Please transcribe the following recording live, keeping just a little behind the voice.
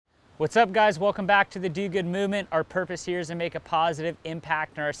What's up, guys? Welcome back to the Do Good Movement. Our purpose here is to make a positive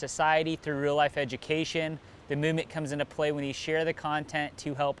impact in our society through real life education. The movement comes into play when you share the content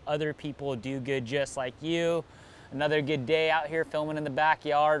to help other people do good just like you. Another good day out here filming in the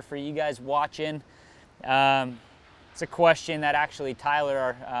backyard for you guys watching. It's a question that actually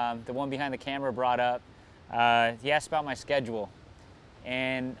Tyler, the one behind the camera, brought up. He asked about my schedule.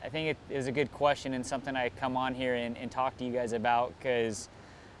 And I think it is a good question and something I come on here and talk to you guys about, because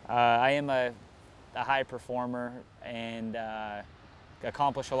I am a high performer and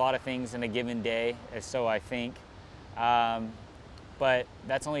accomplish a lot of things in a given day, so I think. But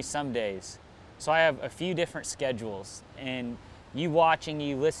that's only some days. So I have a few different schedules, and you watching,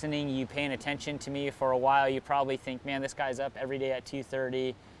 you listening, you paying attention to me for a while, you probably think, man, this guy's up every day at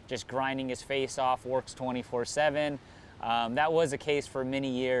 2:30, just grinding his face off, works 24/7. That was the case for many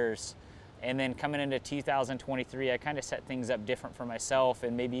years. And then coming into 2023, I kind of set things up different for myself,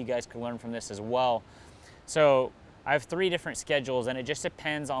 and maybe you guys can learn from this as well. So I have 3 different schedules, and it just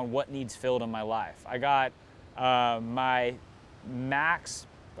depends on what needs filled in my life. I got my max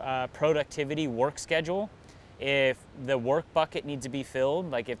productivity work schedule. If the work bucket needs to be filled,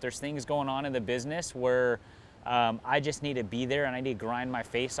 like if there's things going on in the business where I just need to be there and I need to grind my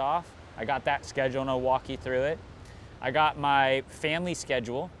face off, I got that schedule and I'll walk you through it. I got my family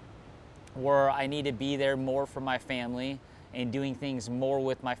schedule, where I need to be there more for my family and doing things more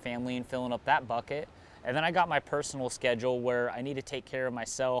with my family and filling up that bucket. And then I got my personal schedule, where I need to take care of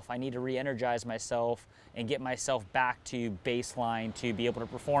myself. I need to re-energize myself and get myself back to baseline to be able to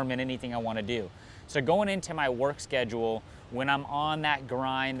perform in anything I want to do. So going into my work schedule, when I'm on that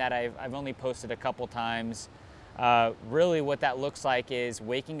grind that I've only posted a couple times, really what that looks like is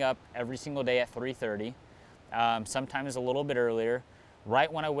waking up every single day at 3:30, sometimes a little bit earlier.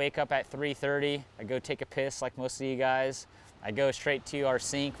 Right when I wake up at 3:30, I go take a piss like most of you guys. I go straight to our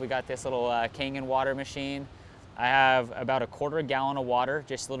sink. We got this little Kangen water machine. I have about a quarter gallon of water,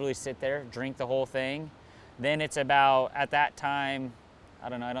 just literally sit there, drink the whole thing. Then it's about, at that time, I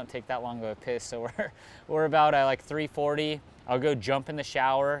don't know, I don't take that long of a piss, so we're about like 3:40. I'll go jump in the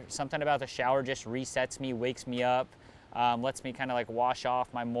shower. Something about the shower just resets me, wakes me up, lets me kind of like wash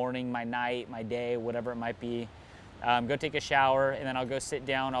off my morning, my night, my day, whatever it might be. Go take a shower, and then I'll go sit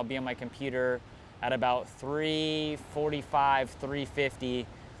down. I'll be on my computer at about 3:45, 3:50,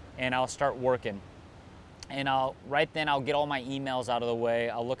 and I'll start working. And right then I'll get all my emails out of the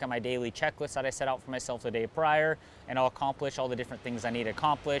way. I'll look at my daily checklist that I set out for myself the day prior, and I'll accomplish all the different things I need to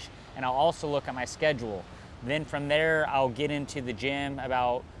accomplish. And I'll also look at my schedule. Then from there, I'll get into the gym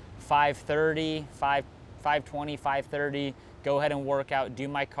about 5:30, 5:20, 5:30. Go ahead and work out, do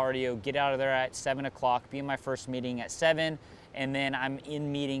my cardio, get out of there at 7 o'clock, be in my first meeting at 7, and then I'm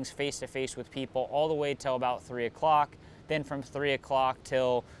in meetings face-to-face with people all the way till about 3 o'clock. Then from 3 o'clock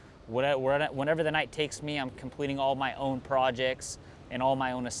till whenever the night takes me, I'm completing all my own projects and all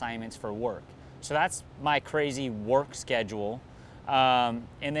my own assignments for work. So that's my crazy work schedule. And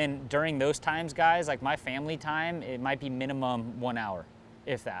then during those times, guys, like my family time, it might be minimum 1 hour,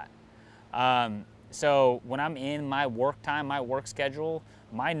 if that. So when I'm in my work time, my work schedule,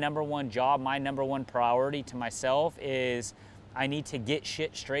 my number one job, my number one priority to myself is I need to get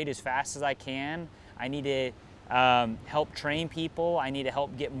shit straight as fast as I can. I need to help train people. I need to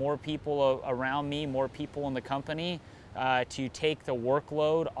help get more people around me, more people in the company, to take the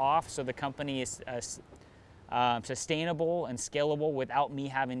workload off so the company is sustainable and scalable without me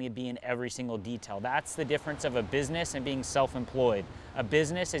having to be in every single detail. That's the difference of a business and being self-employed. A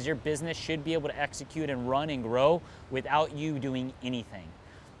business is your business should be able to execute and run and grow without you doing anything.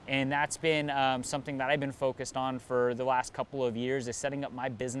 And that's been something that I've been focused on for the last couple of years, is setting up my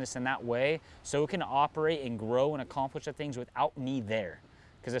business in that way so it can operate and grow and accomplish the things without me there.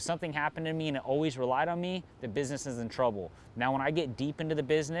 Because if something happened to me and it always relied on me, the business is in trouble. Now, when I get deep into the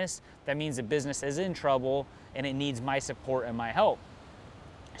business, that means the business is in trouble and it needs my support and my help.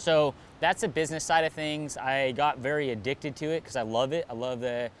 So that's the business side of things. I got very addicted to it because I love it. I love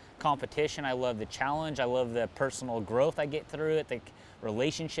the competition. I love the challenge. I love the personal growth I get through it, the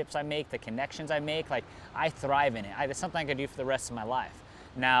relationships I make, the connections I make. Like, I thrive in it. It's something I could do for the rest of my life.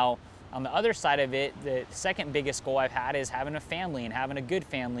 Now, on the other side of it, the second biggest goal I've had is having a family and having a good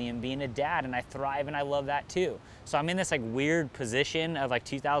family and being a dad, and I thrive and I love that too. So I'm in this like weird position of like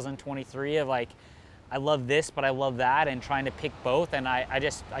 2023 of like, I love this, but I love that, and trying to pick both, and I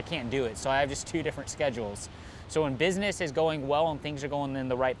can't do it. So I have just 2 different schedules. So when business is going well and things are going in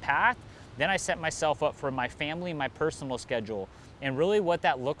the right path, then I set myself up for my family, my personal schedule. And really what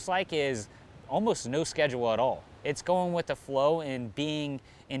that looks like is almost no schedule at all. It's going with the flow and being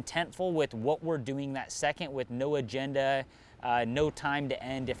intentful with what we're doing that second, with no agenda, no time to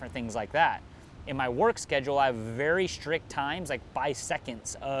end, different things like that. In my work schedule, I have very strict times, like by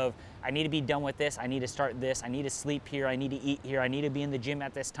seconds of, I need to be done with this, I need to start this, I need to sleep here, I need to eat here, I need to be in the gym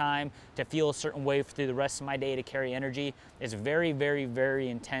at this time to feel a certain way through the rest of my day to carry energy. It's very, very, very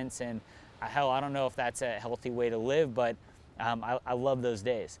intense, and hell, I don't know if that's a healthy way to live, but I love those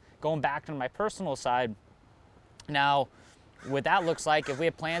days. Going back to my personal side, now, what that looks like, if we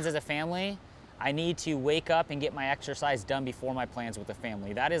have plans as a family, I need to wake up and get my exercise done before my plans with the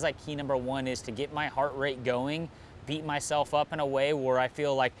family. That is like key number one, is to get my heart rate going, beat myself up in a way where I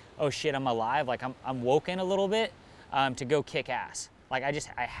feel like, oh shit, I'm alive, like I'm woken a little bit, to go kick ass. Like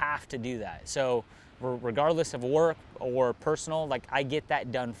I have to do that. So regardless of work or personal, like I get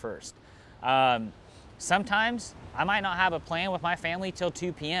that done first. Sometimes I might not have a plan with my family till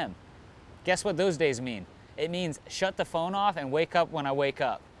 2 p.m. Guess what those days mean? It means shut the phone off and wake up when I wake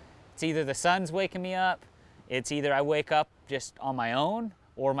up. It's either the sun's waking me up, it's either I wake up just on my own,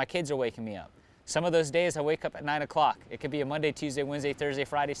 or my kids are waking me up. Some of those days I wake up at 9 o'clock. It could be a Monday, Tuesday, Wednesday, Thursday,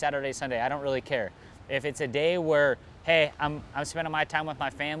 Friday, Saturday, Sunday. I don't really care. If it's a day where, hey, I'm spending my time with my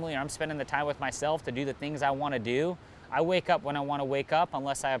family, or I'm spending the time with myself to do the things I want to do, I wake up when I want to wake up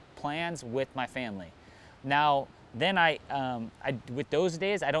unless I have plans with my family. Now, then with those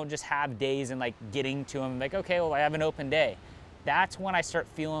days, I don't just have days and like getting to them like, okay, well, I have an open day. That's when I start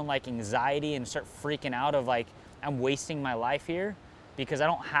feeling like anxiety and start freaking out of like, I'm wasting my life here because I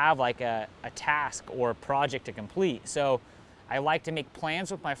don't have like a task or a project to complete. So I like to make plans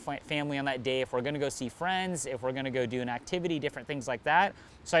with my family on that day if we're gonna go see friends, if we're gonna go do an activity, different things like that.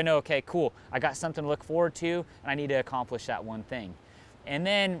 So I know, okay, cool, I got something to look forward to and I need to accomplish that one thing. And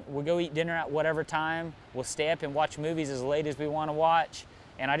then we'll go eat dinner at whatever time. We'll stay up and watch movies as late as we wanna watch.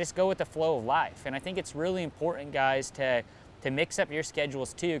 And I just go with the flow of life. And I think it's really important, guys, to mix up your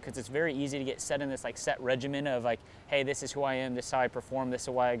schedules too, because it's very easy to get set in this like set regimen of like, hey, this is who I am, this is how I perform, this is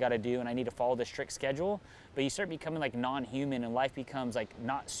what I gotta do, and I need to follow this strict schedule. But you start becoming like non-human and life becomes like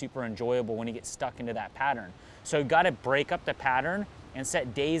not super enjoyable when you get stuck into that pattern. So you gotta break up the pattern and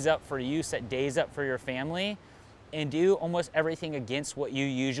set days up for you, set days up for your family, and do almost everything against what you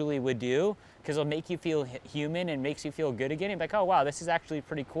usually would do, because it'll make you feel human and makes you feel good again. And be like, oh wow, this is actually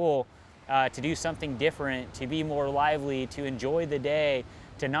pretty cool. To do something different, to be more lively, to enjoy the day,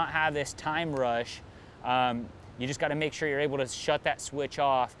 to not have this time rush. You just got to make sure you're able to shut that switch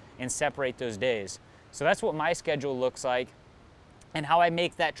off and separate those days. So that's what my schedule looks like, and how I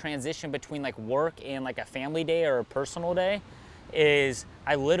make that transition between like work and like a family day or a personal day is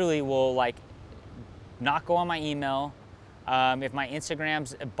I literally will like not go on my email. If my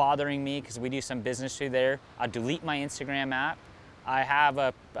Instagram's bothering me because we do some business through there, I'll delete my Instagram app. I have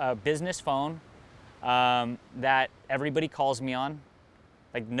a business phone that everybody calls me on.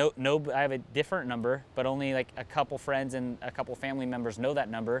 Like I have a different number, but only like a couple friends and a couple family members know that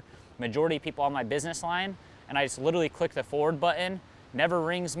number. Majority of people on my business line, and I just literally click the forward button, never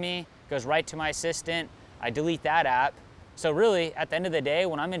rings me, goes right to my assistant. I delete that app. So really, at the end of the day,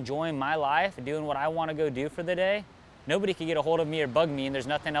 when I'm enjoying my life and doing what I want to go do for the day, nobody can get a hold of me or bug me, and there's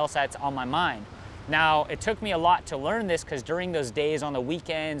nothing else that's on my mind. Now, it took me a lot to learn this, because during those days on the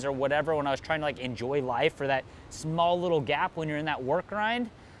weekends or whatever, when I was trying to like enjoy life for that small little gap when you're in that work grind,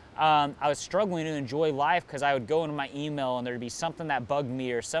 I was struggling to enjoy life because I would go into my email and there'd be something that bugged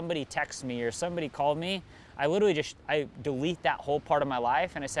me, or somebody texted me, or somebody called me. I literally I delete that whole part of my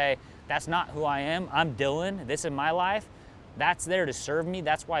life and I say, that's not who I am. I'm Dylan. This is my life. That's there to serve me.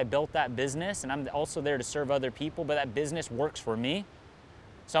 That's why I built that business, and I'm also there to serve other people, but that business works for me.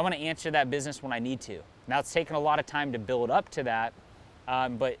 So I'm going to answer that business when I need to. Now, it's taken a lot of time to build up to that,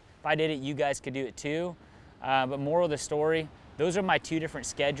 but if I did it, you guys could do it too. But moral of the story, those are my two different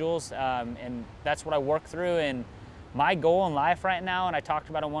schedules, and that's what I work through. And my goal in life right now, and I talked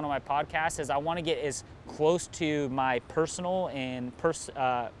about it on one of my podcasts, is I want to get as close to my personal and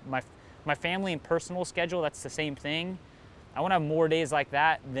my family and personal schedule. That's the same thing. I want to have more days like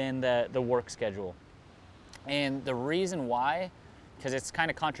that than the work schedule. And the reason why, because it's kind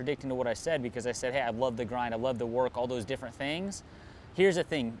of contradicting to what I said, because I said, hey, I love the grind, I love the work, all those different things. Here's the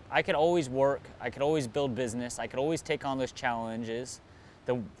thing, I could always work, I could always build business, I could always take on those challenges.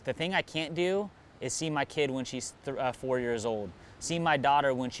 The thing I can't do is see my kid when she's 4 years old, see my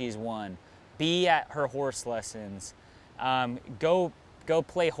daughter when she's 1, be at her horse lessons, go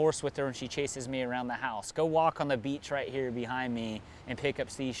play horse with her when she chases me around the house, go walk on the beach right here behind me and pick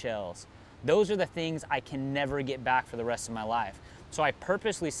up seashells. Those are the things I can never get back for the rest of my life. So I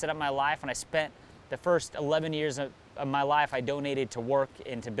purposely set up my life, and I spent the first 11 years of my life I donated to work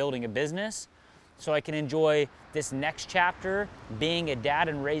into building a business, so I can enjoy this next chapter, being a dad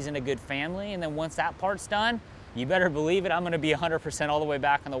and raising a good family. And then once that part's done, you better believe it, I'm gonna be 100% all the way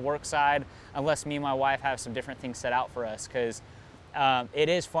back on the work side, unless me and my wife have some different things set out for us, because it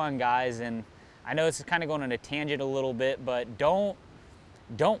is fun, guys. And I know this is kind of going on a tangent a little bit, but don't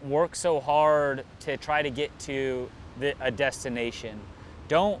work so hard to try to get to a destination.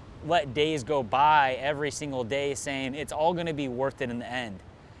 Don't let days go by every single day saying it's all gonna be worth it in the end.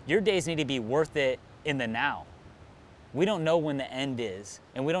 Your days need to be worth it in the now. We don't know when the end is,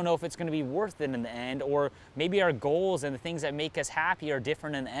 and we don't know if it's gonna be worth it in the end, or maybe our goals and the things that make us happy are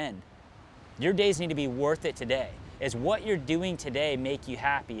different in the end. Your days need to be worth it today. Is what you're doing today make you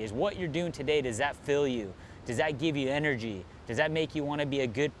happy? Is what you're doing today, does that fill you? Does that give you energy? Does that make you wanna be a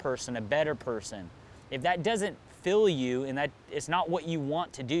good person, a better person? If that doesn't fill you and that it's not what you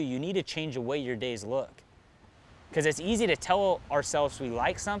want to do, you need to change the way your days look. Because it's easy to tell ourselves we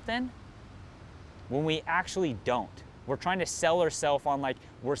like something when we actually don't. We're trying to sell ourselves on like,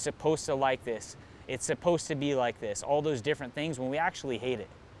 we're supposed to like this. It's supposed to be like this. All those different things when we actually hate it,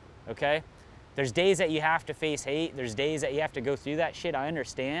 okay? There's days that you have to face hate. There's days that you have to go through that shit, I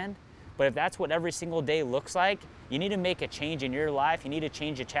understand. But if that's what every single day looks like, you need to make a change in your life. You need to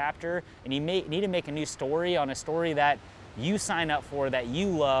change a chapter, and you need to make a new story on a story that you sign up for, that you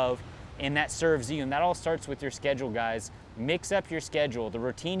love, and that serves you. And that all starts with your schedule, guys. Mix up your schedule. The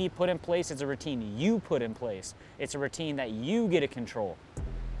routine you put in place is a routine you put in place. It's a routine that you get to control.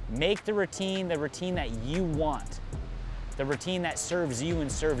 Make the routine that you want. The routine that serves you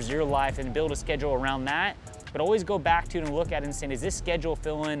and serves your life, and build a schedule around that. But always go back to it and look at it and say, is this schedule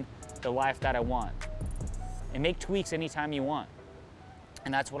filling the life that I want? And make tweaks anytime you want.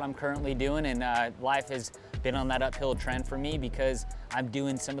 And that's what I'm currently doing, and life has been on that uphill trend for me because I'm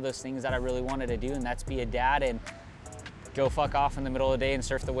doing some of those things that I really wanted to do, and that's be a dad and go fuck off in the middle of the day and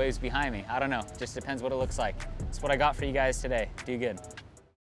surf the waves behind me. I don't know, just depends what it looks like. That's what I got for you guys today. Do good.